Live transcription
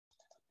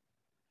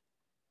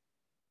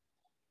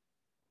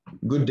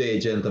Good day,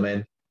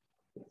 gentlemen.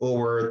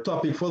 Our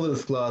topic for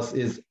this class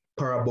is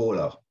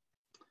parabola.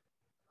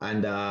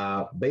 And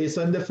based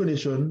on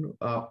definition,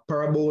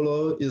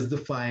 parabola is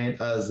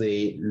defined as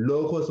a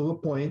locus of a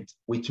point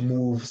which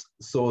moves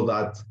so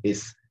that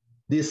its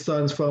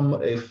distance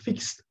from a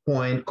fixed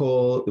point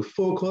called the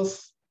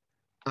focus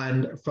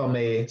and from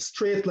a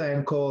straight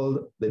line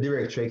called the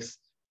directrix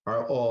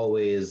are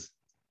always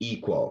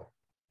equal.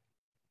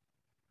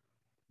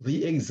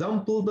 The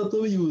example that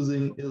we're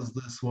using is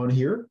this one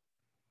here.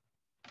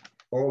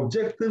 Our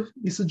objective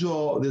is to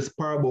draw this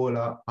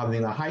parabola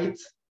having a height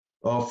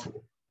of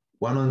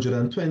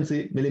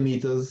 120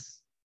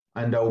 millimeters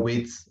and a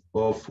width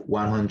of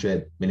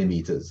 100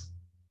 millimeters.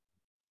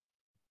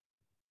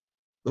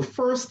 The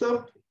first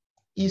step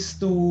is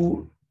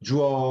to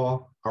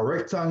draw a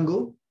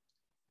rectangle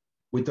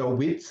with a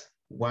width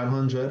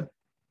 100,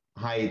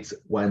 height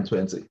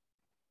 120.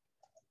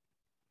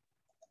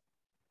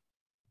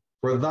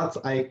 For that,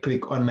 I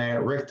click on my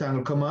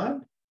rectangle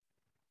command.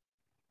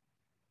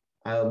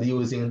 I'll be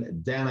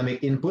using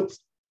dynamic input.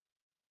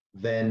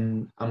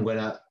 Then I'm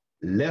gonna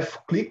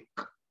left click.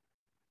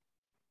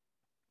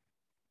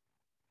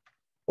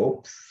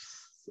 Oops,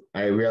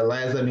 I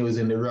realize I'm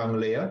using the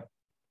wrong layer.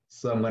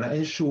 So I'm gonna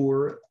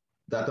ensure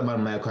that I'm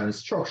on my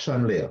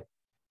construction layer.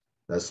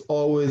 That's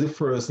always the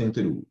first thing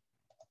to do.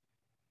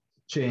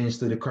 Change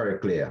to the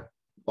correct layer.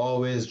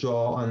 Always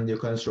draw on your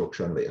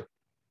construction layer.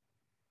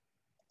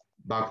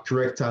 Back to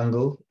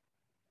rectangle,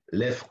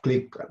 left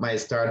click at my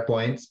start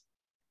point.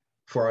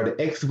 For the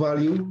X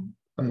value,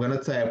 I'm gonna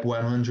type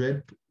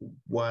 100,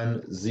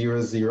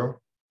 100,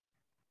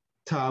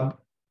 tab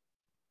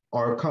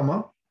or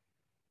comma,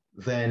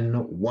 then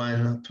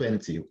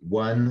 120,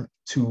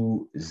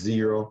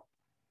 120,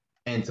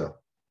 enter.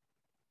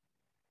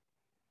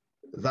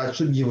 That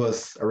should give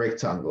us a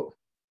rectangle.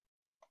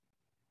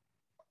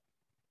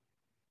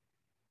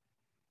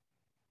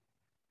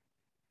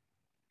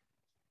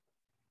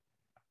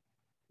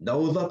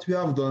 Now that we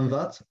have done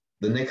that,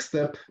 the next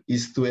step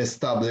is to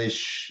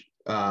establish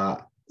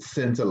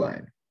center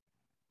line,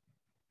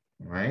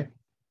 right?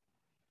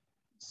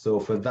 So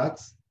for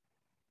that,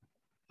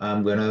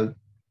 I'm gonna,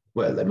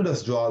 well, let me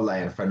just draw a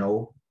line for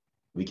now.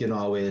 We can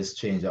always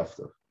change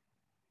after.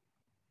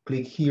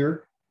 Click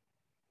here,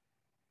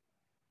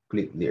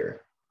 click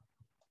there,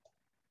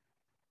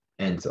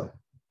 enter.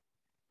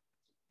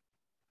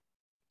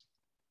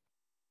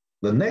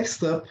 The next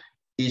step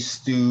is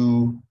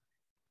to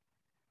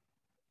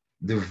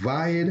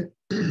divide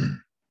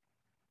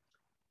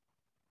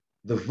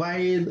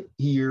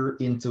here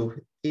into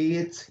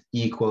 8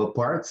 equal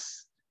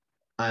parts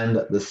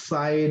and the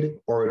side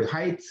or the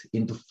height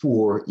into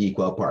 4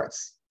 equal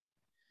parts.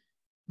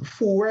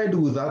 Before I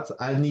do that,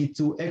 I need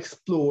to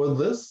explore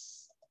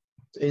this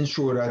to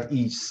ensure that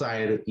each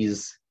side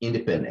is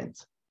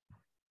independent.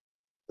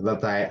 So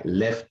that I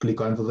left click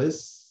onto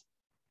this,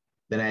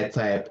 then I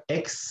type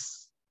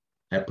X,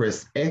 I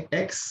press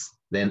X,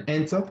 then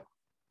enter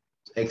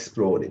to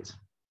explode it.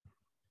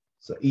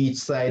 So each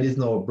side is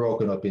now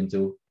broken up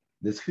into,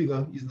 this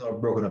figure is now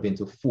broken up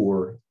into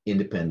 4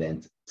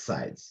 independent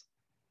sides.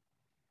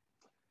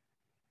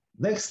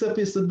 Next step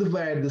is to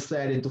divide the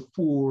side into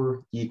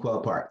 4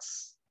 equal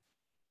parts.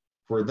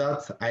 For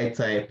that, I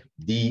type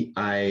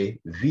div,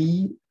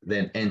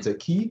 then enter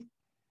key.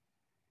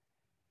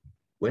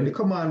 When the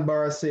command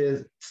bar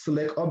says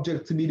select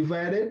object to be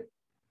divided,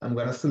 I'm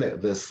gonna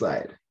select this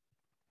side.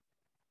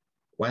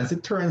 Once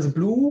it turns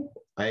blue,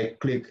 I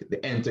click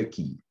the enter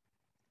key,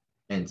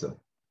 enter.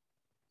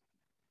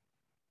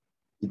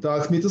 It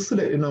asks me to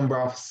select the number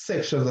of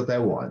sections that I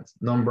want,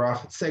 number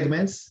of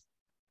segments.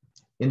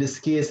 In this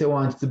case, I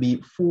want it to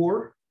be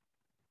 4.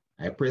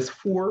 I press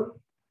 4,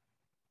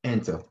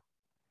 enter.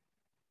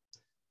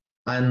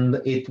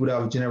 And it would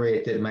have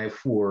generated my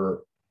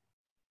 4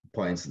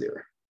 points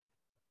there,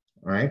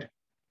 all right?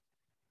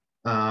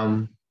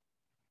 The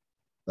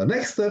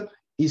next step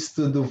is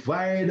to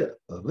divide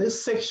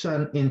this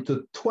section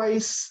into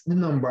twice the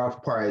number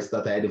of parts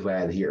that I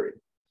divide here.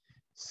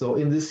 So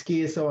in this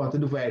case, I want to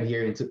divide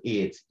here into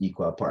 8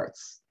 equal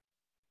parts.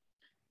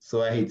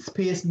 So I hit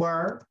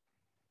spacebar,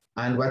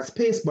 and what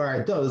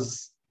spacebar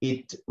does,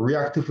 it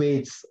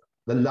reactivates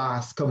the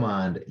last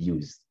command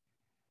used.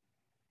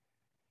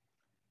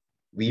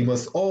 We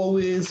must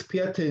always pay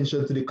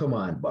attention to the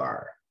command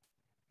bar.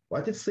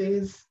 What it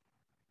says,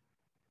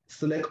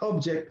 select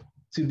object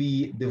to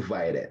be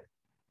divided.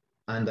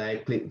 And I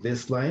click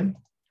this line.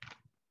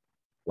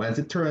 Once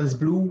it turns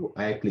blue,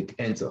 I click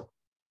enter.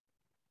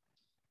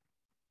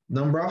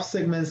 Number of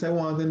segments I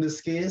want in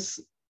this case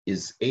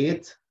is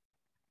 8,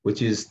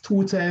 which is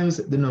 2 times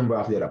the number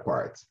of the other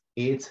part.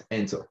 8,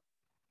 enter.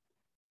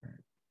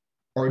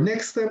 Our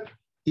next step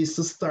is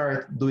to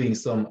start doing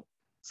some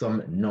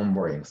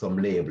numbering, some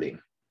labeling,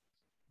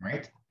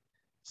 right?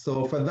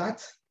 So for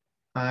that,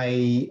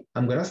 I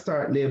am gonna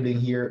start labeling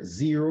here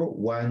 0,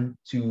 1,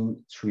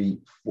 2,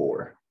 3,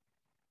 4,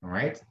 all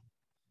right?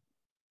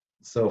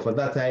 So for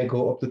that, I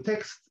go up to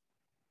text.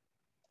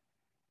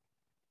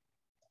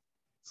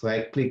 So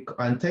I click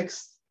on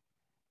text,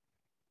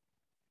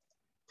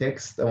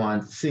 text. I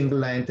want single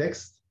line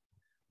text.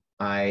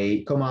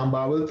 Command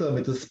bar will tell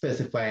me to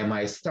specify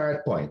my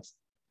start point.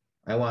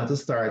 I want to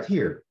start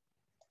here.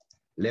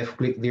 Left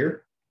click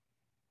there.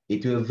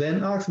 It will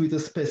then ask me to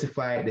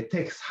specify the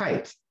text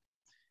height.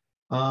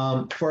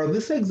 For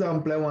this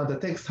example, I want a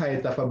text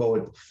height of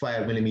about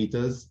 5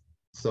 millimeters.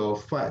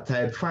 So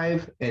type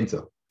 5,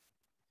 enter.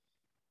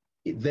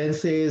 It then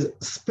says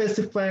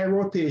specify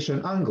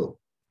rotation angle.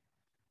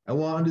 I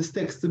want this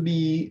text to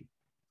be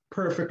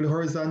perfectly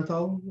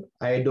horizontal.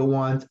 I don't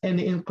want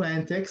any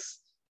inclined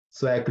text.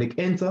 So I click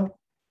enter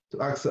to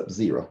accept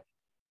 0.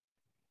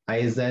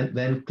 I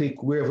then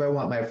click wherever I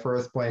want my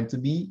first point to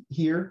be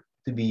here,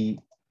 to be,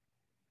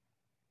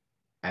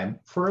 I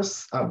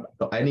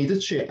need to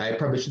change, I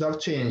probably should have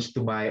changed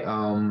to my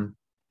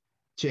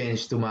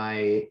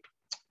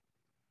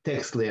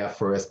text layer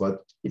first,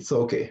 but it's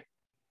okay.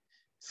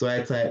 So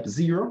I type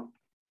 0,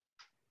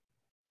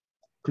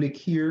 click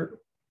here,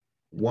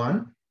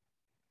 1,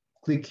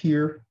 click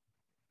here,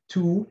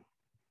 2,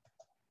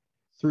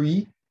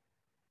 3,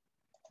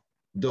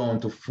 down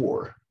to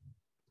 4.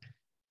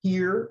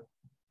 Here,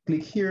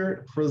 click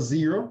here for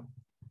 0.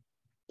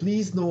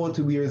 Please note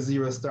where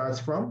 0 starts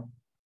from.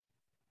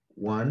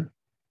 1,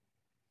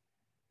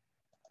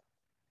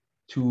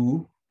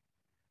 2,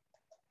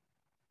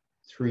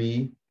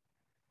 3,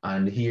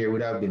 and here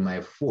would have been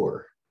my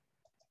 4.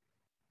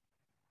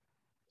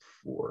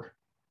 4.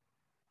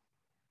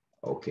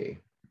 Okay,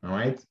 all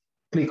right.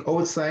 Click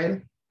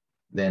outside,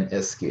 then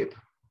escape.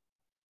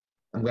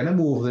 I'm gonna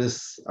move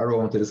this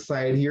around to the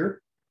side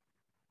here.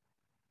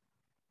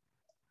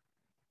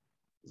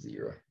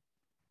 0,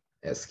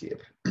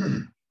 escape.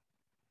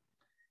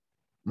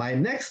 My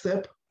next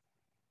step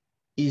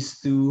is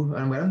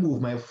I'm gonna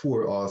move my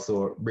 4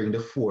 also, bring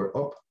the 4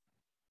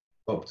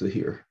 up to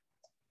here.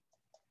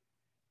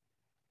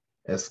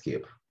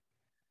 Escape.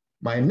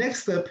 My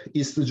next step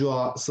is to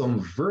draw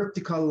some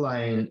vertical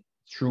line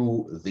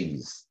through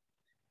these.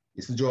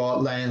 Is to draw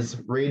lines,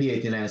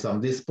 radiating lines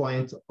from this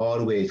point all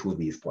the way through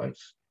these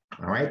points.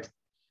 All right.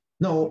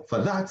 Now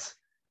for that,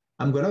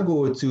 I'm gonna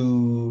go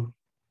to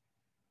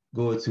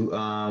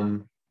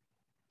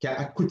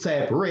I could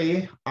type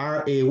ray,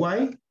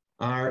 R-A-Y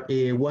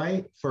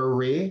for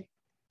ray,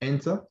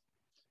 enter.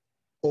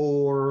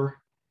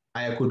 Or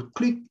I could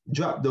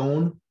drop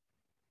down,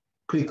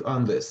 click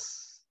on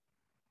this.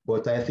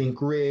 But I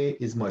think ray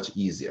is much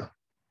easier.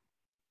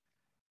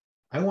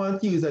 I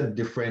want to use a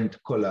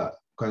different color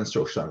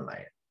construction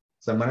line.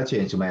 So I'm gonna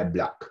change to my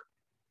black.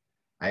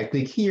 I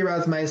click here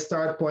as my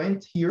start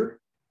point here.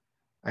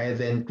 I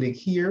then click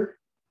here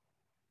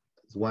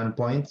as 1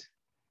 point,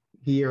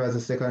 here as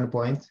a second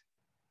point,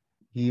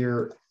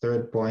 here,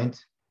 third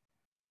point,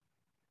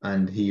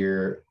 and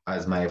here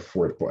as my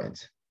 4th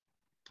point.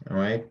 All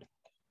right,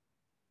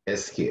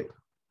 escape.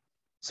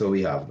 So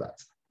we have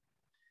that.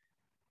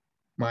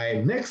 My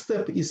next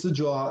step is to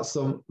draw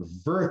some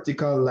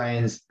vertical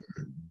lines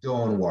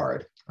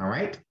downward. All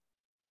right,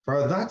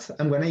 for that,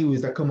 I'm going to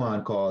use a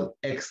command called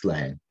X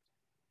line.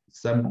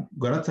 So I'm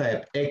going to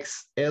type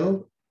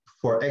XL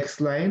for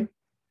X line,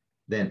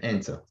 then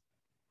enter.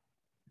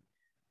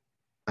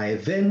 I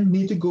then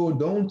need to go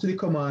down to the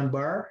command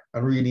bar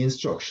and read the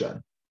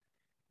instruction.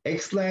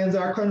 X lines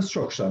are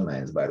construction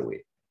lines, by the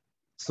way.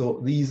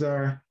 So these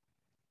are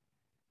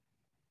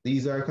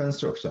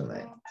construction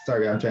lines.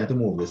 Sorry, I'm trying to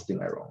move this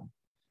thing around.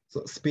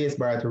 So space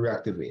bar to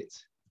reactivate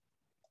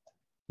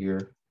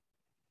here.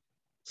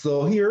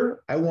 So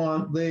here I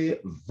want the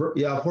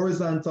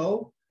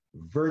horizontal,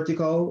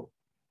 vertical,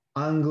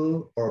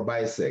 angle, or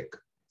bisect.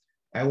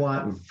 I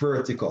want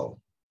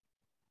vertical.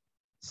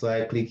 So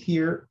I click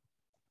here,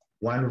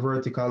 1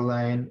 vertical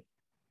line,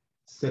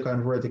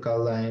 2nd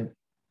vertical line,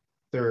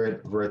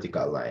 3rd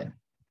vertical line.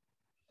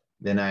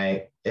 Then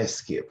I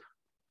escape.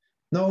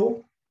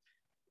 Now,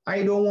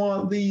 I don't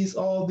want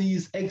all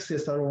these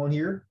excess around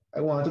here. I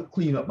want to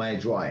clean up my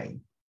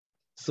drawing.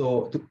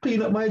 So to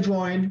clean up my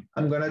drawing,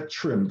 I'm gonna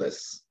trim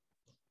this.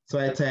 So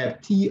I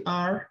type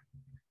TR,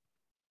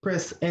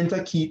 press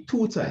enter key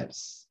 2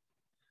 times.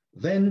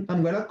 Then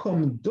I'm gonna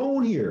come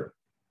down here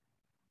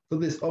to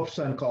this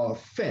option called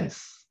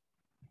fence.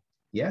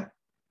 Yeah,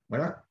 I'm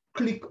gonna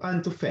click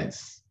onto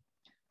fence.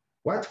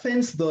 What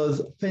fence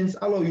does, fence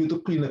allow you to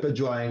clean up a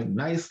drawing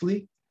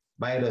nicely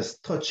by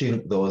just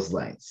touching those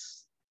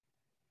lines.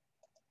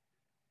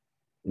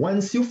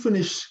 Once you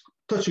finish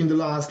touching the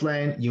last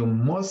line, you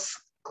must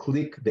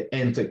click the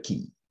enter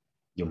key.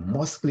 You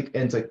must click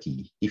enter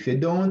key. If you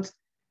don't,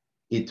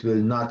 it will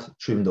not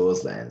trim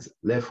those lines.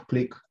 Left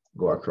click,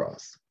 go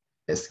across,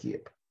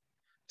 escape.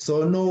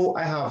 So now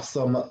I have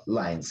some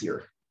lines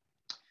here.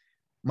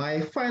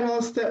 My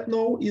final step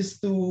now is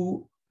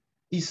to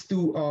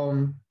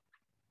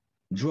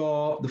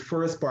draw the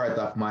first part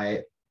of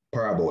my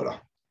parabola.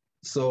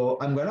 So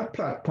I'm gonna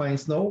plot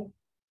points now.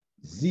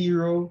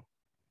 0,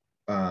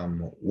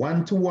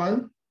 1 to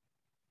 1,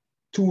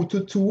 2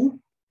 to 2,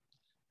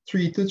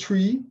 3 to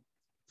 3,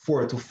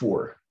 4 to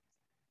 4.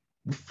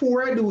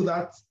 Before I do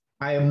that,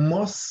 I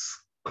must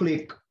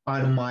click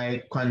on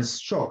my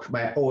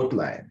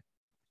outline,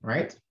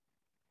 right?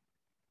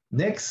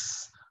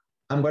 Next,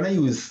 I'm gonna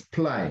use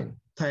spline.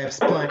 Type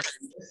spline,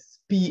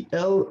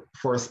 SPL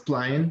for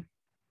spline,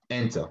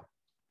 enter.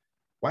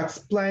 What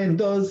spline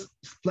does,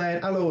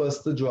 spline allows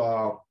us to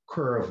draw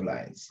curved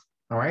lines,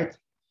 all right?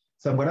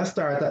 So I'm gonna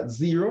start at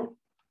 0.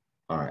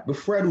 All right,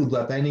 before I do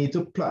that, I need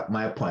to plot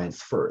my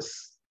points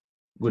first.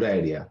 Good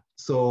idea.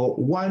 So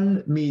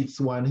 1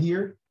 meets 1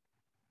 here.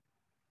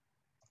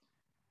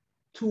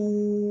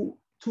 2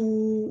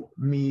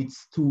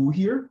 meets 2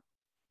 here.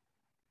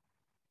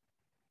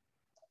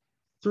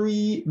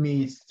 3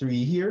 meets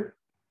 3 here.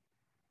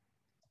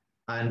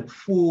 And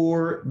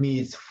 4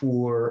 meets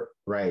 4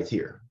 right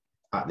here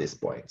at this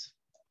point,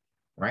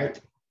 right?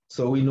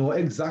 So we know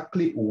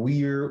exactly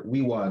where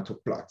we want to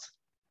plot.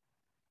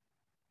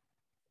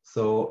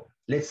 So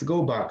let's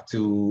go back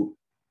to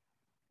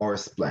our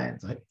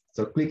splines. Right?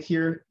 So click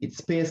here,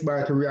 it's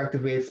spacebar to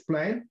reactivate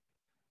spline.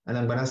 And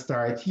I'm gonna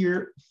start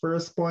here,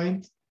 first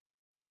point,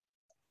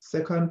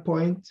 second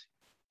point,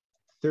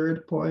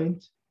 third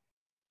point,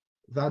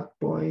 that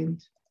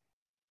point,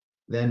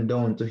 then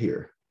down to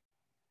here.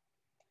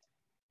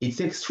 It's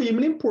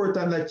extremely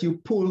important that you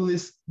pull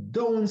this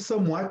down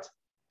somewhat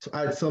to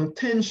add some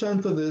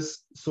tension to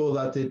this so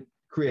that it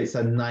creates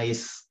a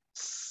nice,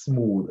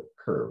 smooth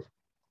curve.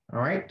 All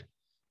right.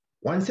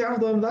 Once you have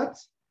done that,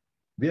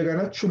 we're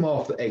gonna trim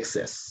off the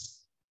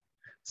excess.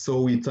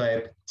 So we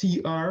type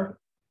TR,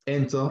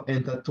 enter,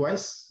 enter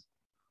twice,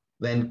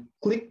 then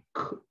click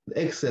the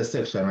excess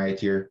section right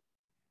here,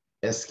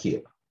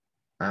 escape,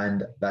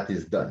 and that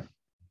is done.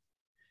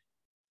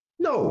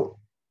 Now,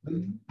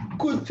 the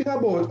good thing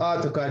about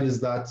Autocad is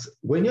that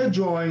when you're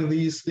drawing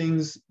these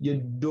things, you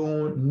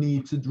don't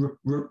need to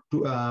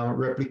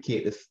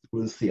replicate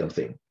the same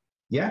thing.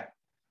 Yeah,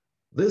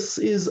 this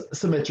is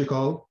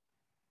symmetrical.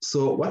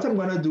 So what I'm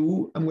gonna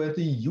do, I'm going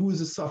to use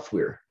the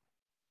software.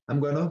 I'm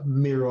gonna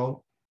mirror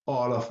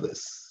all of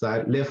this. So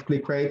I left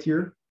click right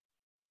here,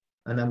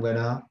 and I'm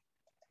gonna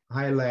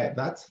highlight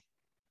that,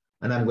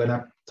 and I'm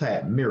gonna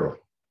type mirror,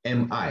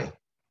 MI.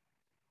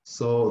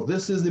 So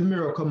this is the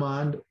mirror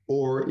command,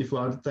 or if you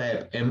want to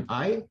type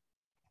MI,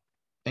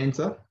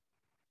 enter.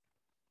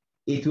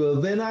 It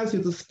will then ask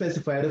you to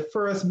specify the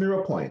first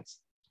mirror point.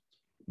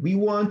 We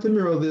want to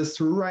mirror this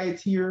right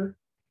here.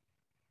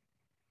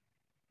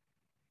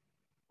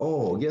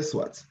 Oh, guess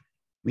what?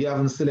 We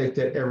haven't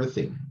selected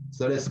everything.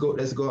 So let's go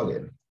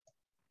again.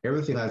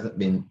 Everything hasn't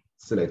been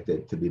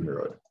selected to be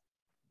mirrored.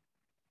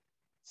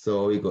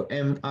 So we go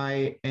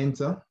MI,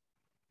 enter.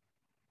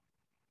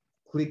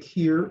 Click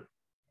here.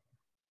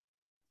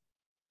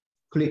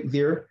 Click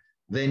there.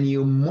 Then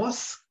you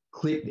must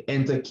click the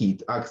enter key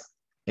to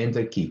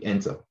enter key,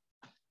 enter.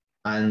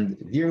 And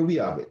there we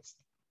have it.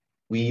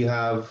 We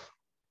have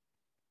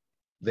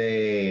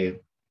the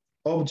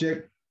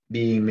object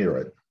being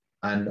mirrored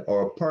and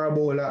our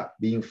parabola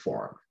being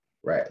formed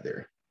right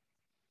there.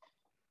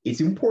 It's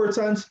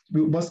important,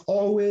 we must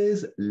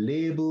always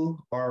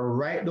label or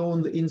write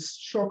down the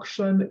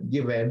instruction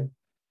given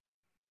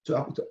to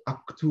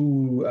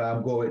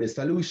go with the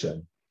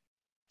solution.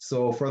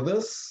 So for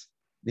this,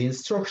 the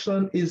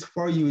instruction is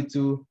for you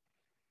to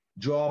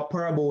draw a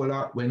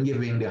parabola when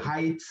giving the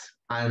height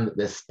and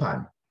the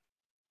span.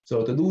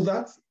 So to do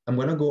that, I'm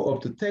gonna go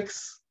up to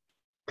text,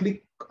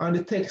 click on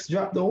the text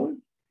drop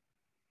down,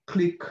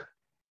 click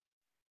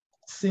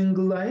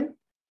single line,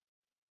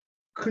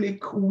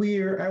 click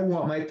where I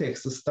want my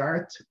text to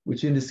start,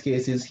 which in this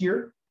case is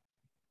here.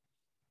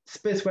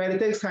 Specify the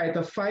text height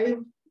of 5,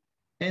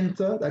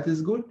 enter, that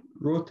is good.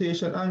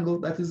 Rotation angle,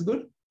 that is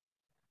good.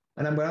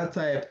 And I'm gonna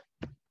type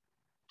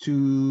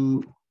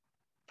to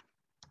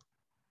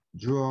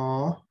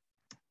draw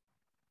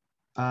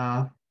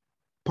a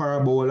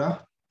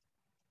parabola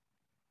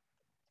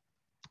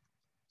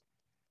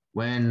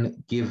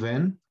when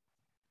given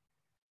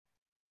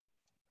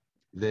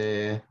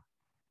the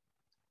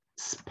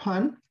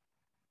span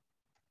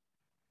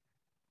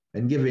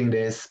and giving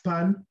the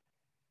span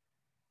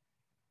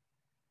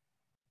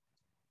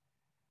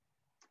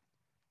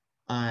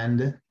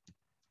and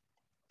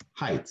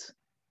height.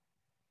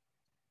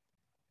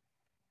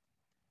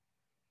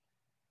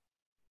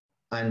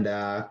 And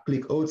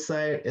click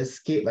outside,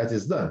 escape, that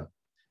is done.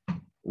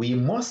 We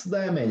must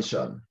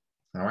dimension,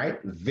 all right?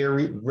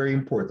 Very, very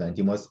important.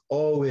 You must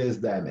always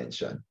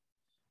dimension.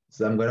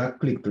 So I'm gonna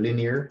click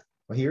linear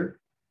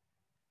here.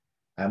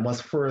 I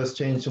must first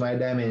change my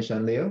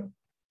dimension layer,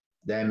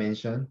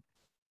 dimension,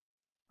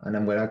 and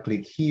I'm gonna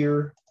click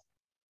here,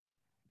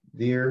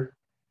 there,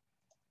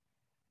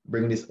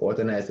 bring this out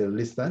a nice little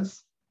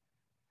distance.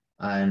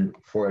 And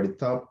for the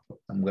top,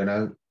 I'm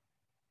gonna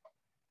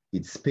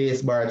hit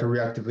space bar to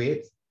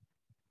reactivate,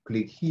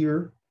 click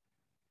here,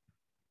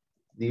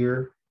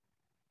 there,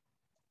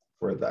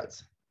 for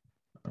that,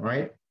 all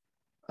right?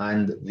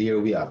 And there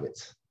we have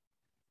it.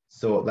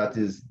 So that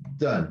is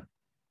done,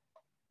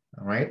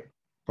 all right?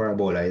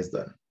 Parabola is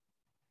done.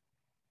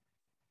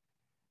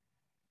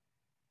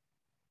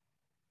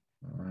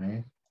 All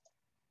right.